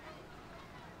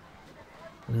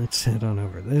 Let's head on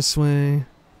over this way.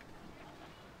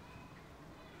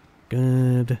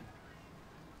 Good.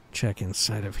 Check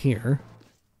inside of here.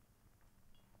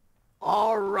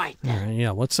 All right, then. Alright,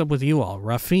 yeah, what's up with you all,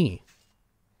 Ruffy?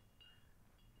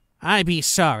 I be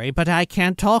sorry, but I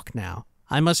can't talk now.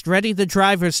 I must ready the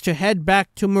drivers to head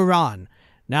back to Muran.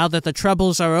 Now that the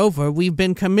troubles are over, we've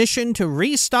been commissioned to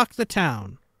restock the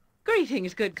town.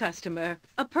 Greetings, good customer.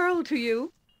 A pearl to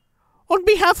you. On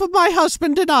behalf of my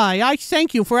husband and I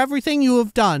thank you for everything you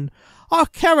have done. Our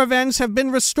caravans have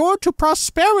been restored to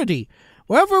prosperity.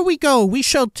 Wherever we go, we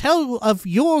shall tell of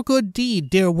your good deed,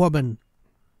 dear woman.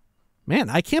 Man,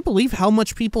 I can't believe how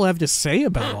much people have to say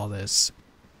about all this.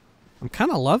 I'm kind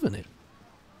of loving it.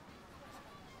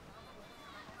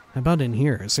 How about in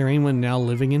here? Is there anyone now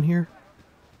living in here?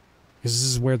 Because this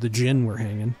is where the Jinn were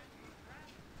hanging.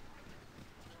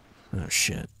 Oh,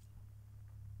 shit.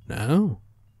 No.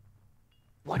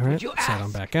 What All right, would you let's head ask?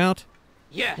 on back out.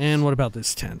 Yes. And what about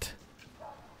this tent?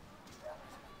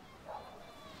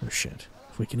 Oh, shit.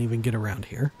 If we can even get around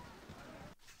here.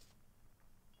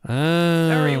 Oh,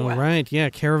 Very well. right. Yeah,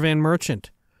 caravan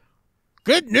merchant.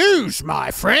 Good news,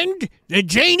 my friend. The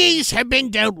genies have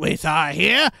been dealt with, I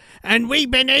hear, and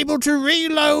we've been able to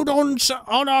reload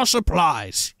on our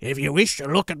supplies. If you wish to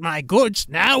look at my goods,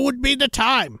 now would be the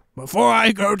time. Before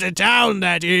I go to town,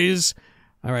 that is.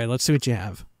 All right, let's see what you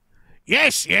have.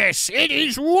 Yes, it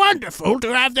is wonderful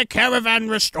to have the caravan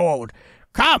restored.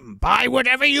 Come, buy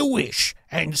whatever you wish,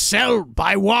 and sell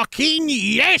by Joaquin.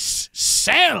 Yes,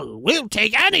 sell. We'll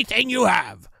take anything you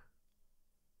have.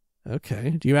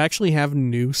 Okay. Do you actually have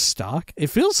new stock? It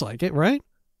feels like it, right?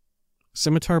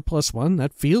 Scimitar +1,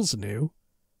 that feels new.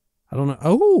 I don't know.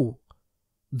 Oh!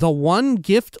 The one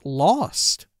gift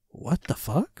lost. What the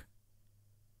fuck?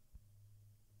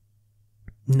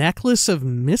 Necklace of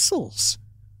missiles.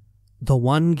 The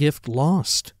one gift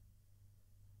lost.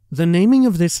 The naming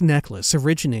of this necklace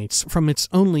originates from its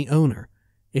only owner,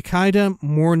 Ikaida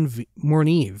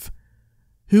Morniv,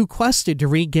 who quested to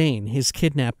regain his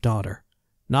kidnapped daughter.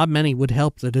 Not many would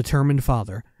help the determined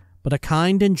father, but a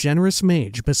kind and generous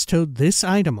mage bestowed this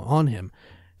item on him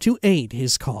to aid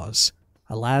his cause.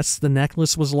 Alas, the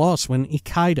necklace was lost when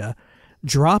Ikaida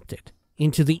dropped it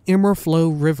into the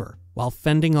Immerflow River while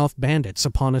fending off bandits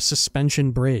upon a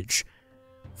suspension bridge.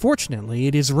 Fortunately,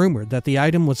 it is rumored that the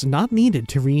item was not needed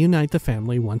to reunite the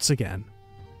family once again.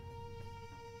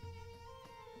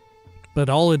 But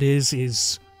all it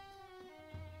is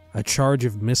a charge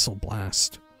of missile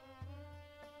blast.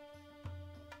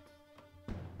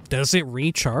 Does it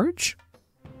recharge?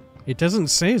 It doesn't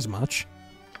say as much.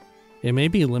 It may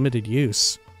be limited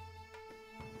use.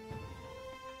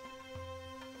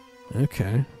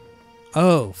 Okay.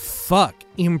 Oh, fuck.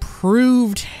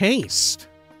 Improved haste.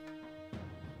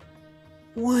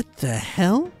 What the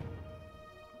hell?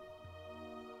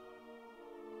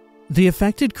 The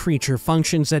affected creature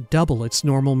functions at double its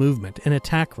normal movement and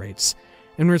attack rates,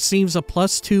 and receives a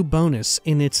 +2 bonus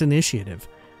in its initiative.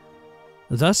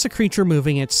 Thus, a creature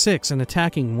moving at 6 and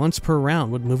attacking once per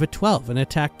round would move at 12 and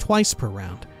attack twice per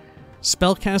round.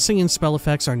 Spellcasting and spell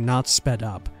effects are not sped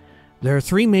up. There are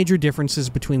 3 major differences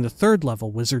between the 3rd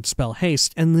level wizard spell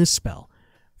haste and this spell.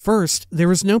 First,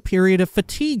 there is no period of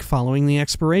fatigue following the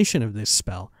expiration of this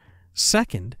spell.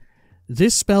 Second,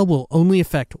 this spell will only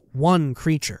affect one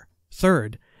creature.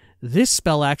 Third, this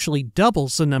spell actually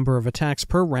doubles the number of attacks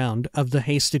per round of the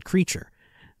hasted creature.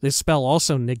 This spell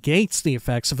also negates the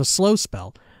effects of a slow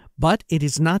spell, but it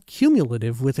is not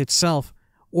cumulative with itself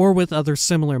or with other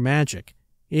similar magic.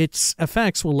 Its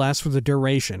effects will last for the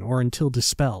duration or until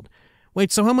dispelled.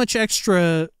 Wait, so how much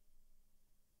extra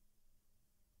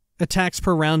attacks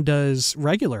per round does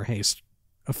regular haste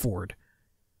afford?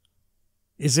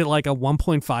 Is it like a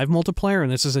 1.5 multiplier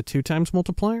and this is a 2 times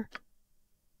multiplier?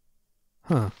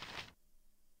 Huh.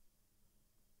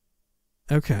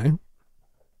 Okay.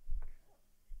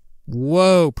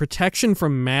 Whoa, protection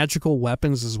from magical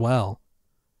weapons as well.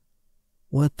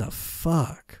 What the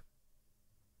fuck?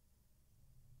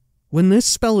 When this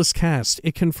spell is cast,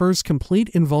 it confers complete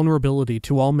invulnerability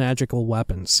to all magical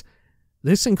weapons.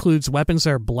 This includes weapons that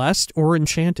are blessed or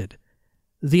enchanted.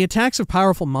 The attacks of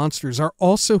powerful monsters are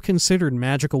also considered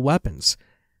magical weapons.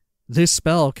 This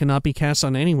spell cannot be cast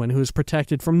on anyone who is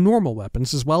protected from normal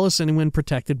weapons, as well as anyone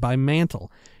protected by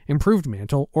Mantle, Improved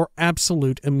Mantle, or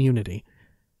Absolute Immunity.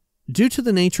 Due to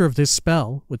the nature of this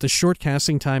spell, with the short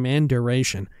casting time and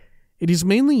duration, it is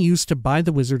mainly used to buy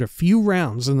the wizard a few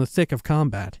rounds in the thick of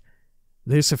combat.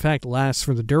 This effect lasts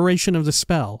for the duration of the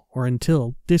spell, or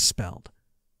until dispelled.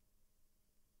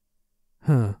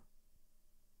 Huh.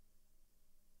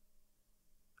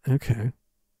 Okay.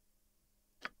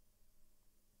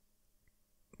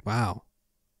 Wow.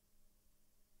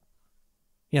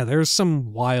 Yeah, there's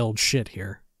some wild shit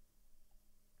here.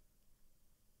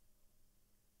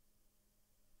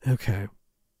 Okay.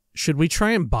 Should we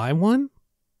try and buy one?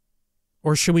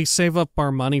 Or should we save up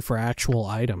our money for actual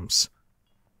items?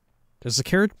 Does the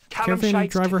caravan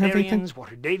driver have anything?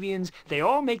 Waterdavians, they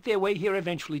all make their way here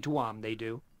eventually to Amn, they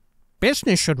do.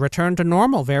 Business should return to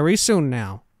normal very soon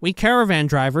now. We caravan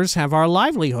drivers have our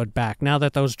livelihood back now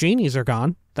that those genies are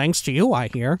gone. Thanks to you, I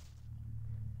hear.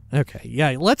 Okay,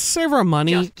 yeah, let's save our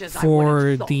money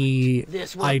for the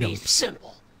items.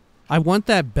 I want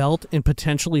that belt and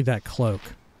potentially that cloak.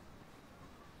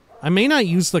 I may not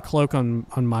use the cloak on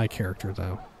my character,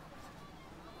 though.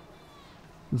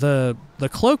 The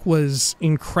cloak was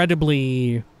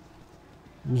incredibly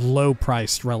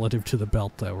low-priced relative to the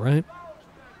belt, though, right?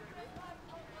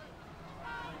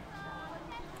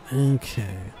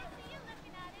 Okay.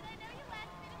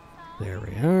 There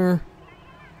we are.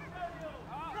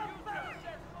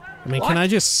 I mean, can I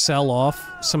just sell off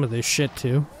some of this shit,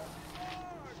 too?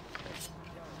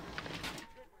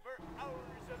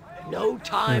 No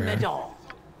time at all.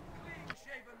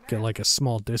 Get like a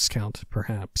small discount,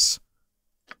 perhaps.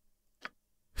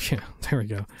 Yeah, there we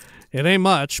go. It ain't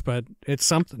much, but it's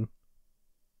something.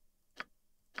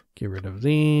 Get rid of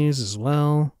these as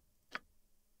well.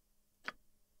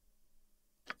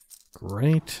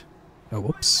 Great. Oh,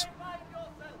 whoops.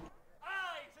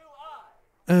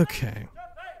 Okay.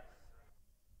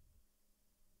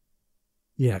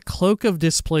 Yeah, Cloak of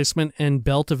Displacement and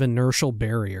Belt of Inertial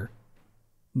Barrier.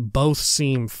 Both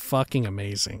seem fucking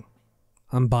amazing.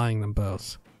 I'm buying them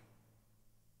both.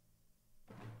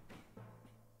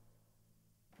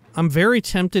 I'm very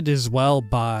tempted as well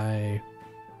by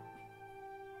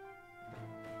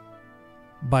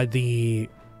the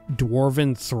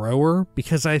Dwarven Thrower,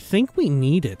 because I think we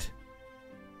need it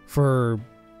for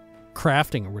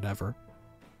crafting or whatever.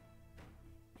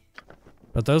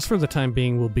 But those for the time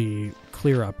being will be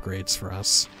clear upgrades for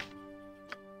us.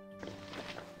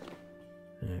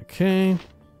 Okay.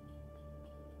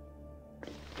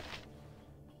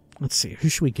 Let's see, who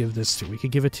should we give this to? We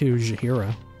could give it to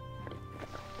Jaheira.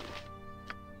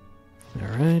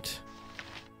 Alright.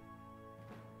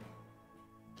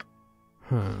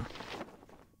 Huh.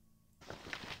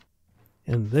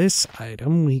 And this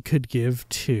item we could give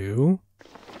to...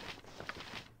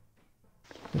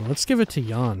 Well, let's give it to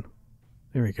Jan.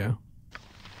 There we go.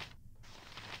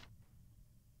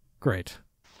 Great.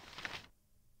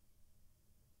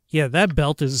 Yeah, that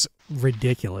belt is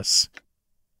ridiculous.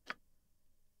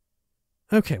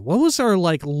 Okay, what was our,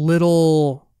 like,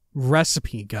 little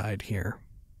recipe guide here?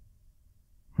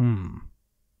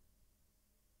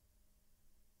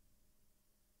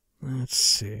 Let's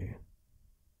see.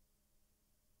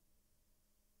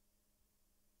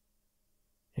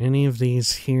 Any of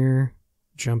these here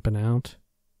jumping out?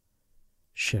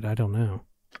 Shit, I don't know.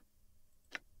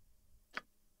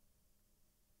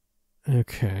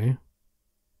 Okay.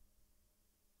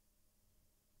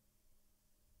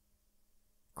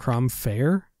 Crom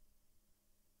Fair?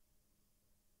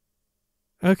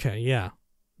 Okay, yeah.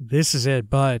 This is it,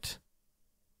 but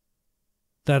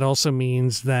that also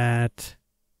means that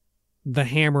the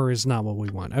hammer is not what we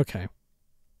want. Okay.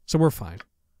 So we're fine.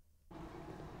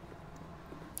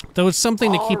 Though it's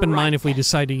something to keep in mind if we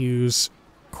decide to use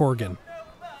Korgan.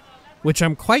 Which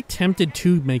I'm quite tempted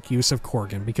to make use of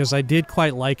Korgan, because I did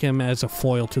quite like him as a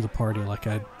foil to the party, like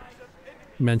I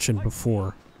mentioned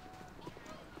before.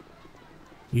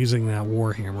 using that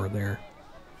warhammer there.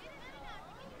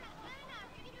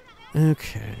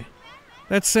 Okay.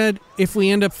 That said, if we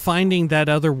end up finding that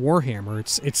other warhammer,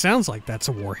 it sounds like that's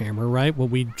a warhammer, right? What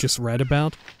we just read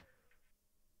about.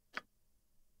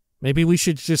 Maybe we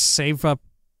should just save up,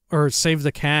 or save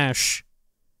the cash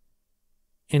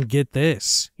and get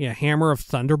this. Yeah, Hammer of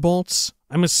Thunderbolts.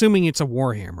 I'm assuming it's a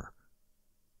warhammer.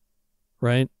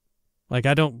 Right? Like,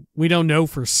 we don't know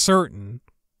for certain,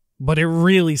 but it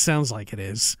really sounds like it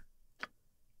is.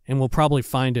 And we'll probably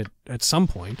find it at some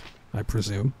point, I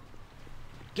presume.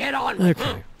 Get on!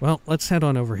 Okay, well, let's head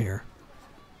on over here.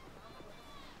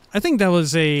 I think that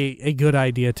was a good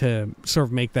idea to sort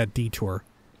of make that detour.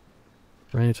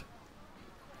 Right?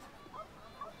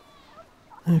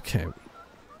 Okay.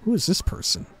 Who is this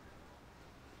person?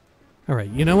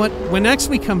 Alright, you know what? When next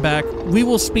we come back, we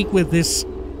will speak with this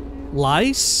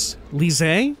Lise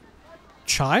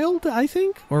child, I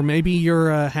think? Or maybe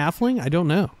you're a halfling? I don't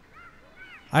know.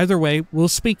 Either way, we'll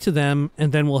speak to them,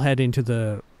 and then we'll head into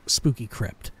the spooky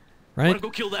crypt. Right? Wanna go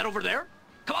kill that over there?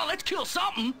 Come on, let's kill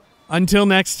something! Until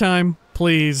next time,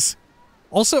 please.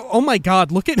 Also, oh my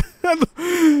god, look at...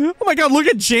 oh my god, look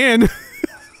at Jan!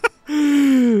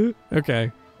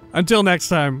 Okay. Until next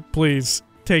time, please,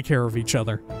 take care of each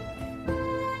other.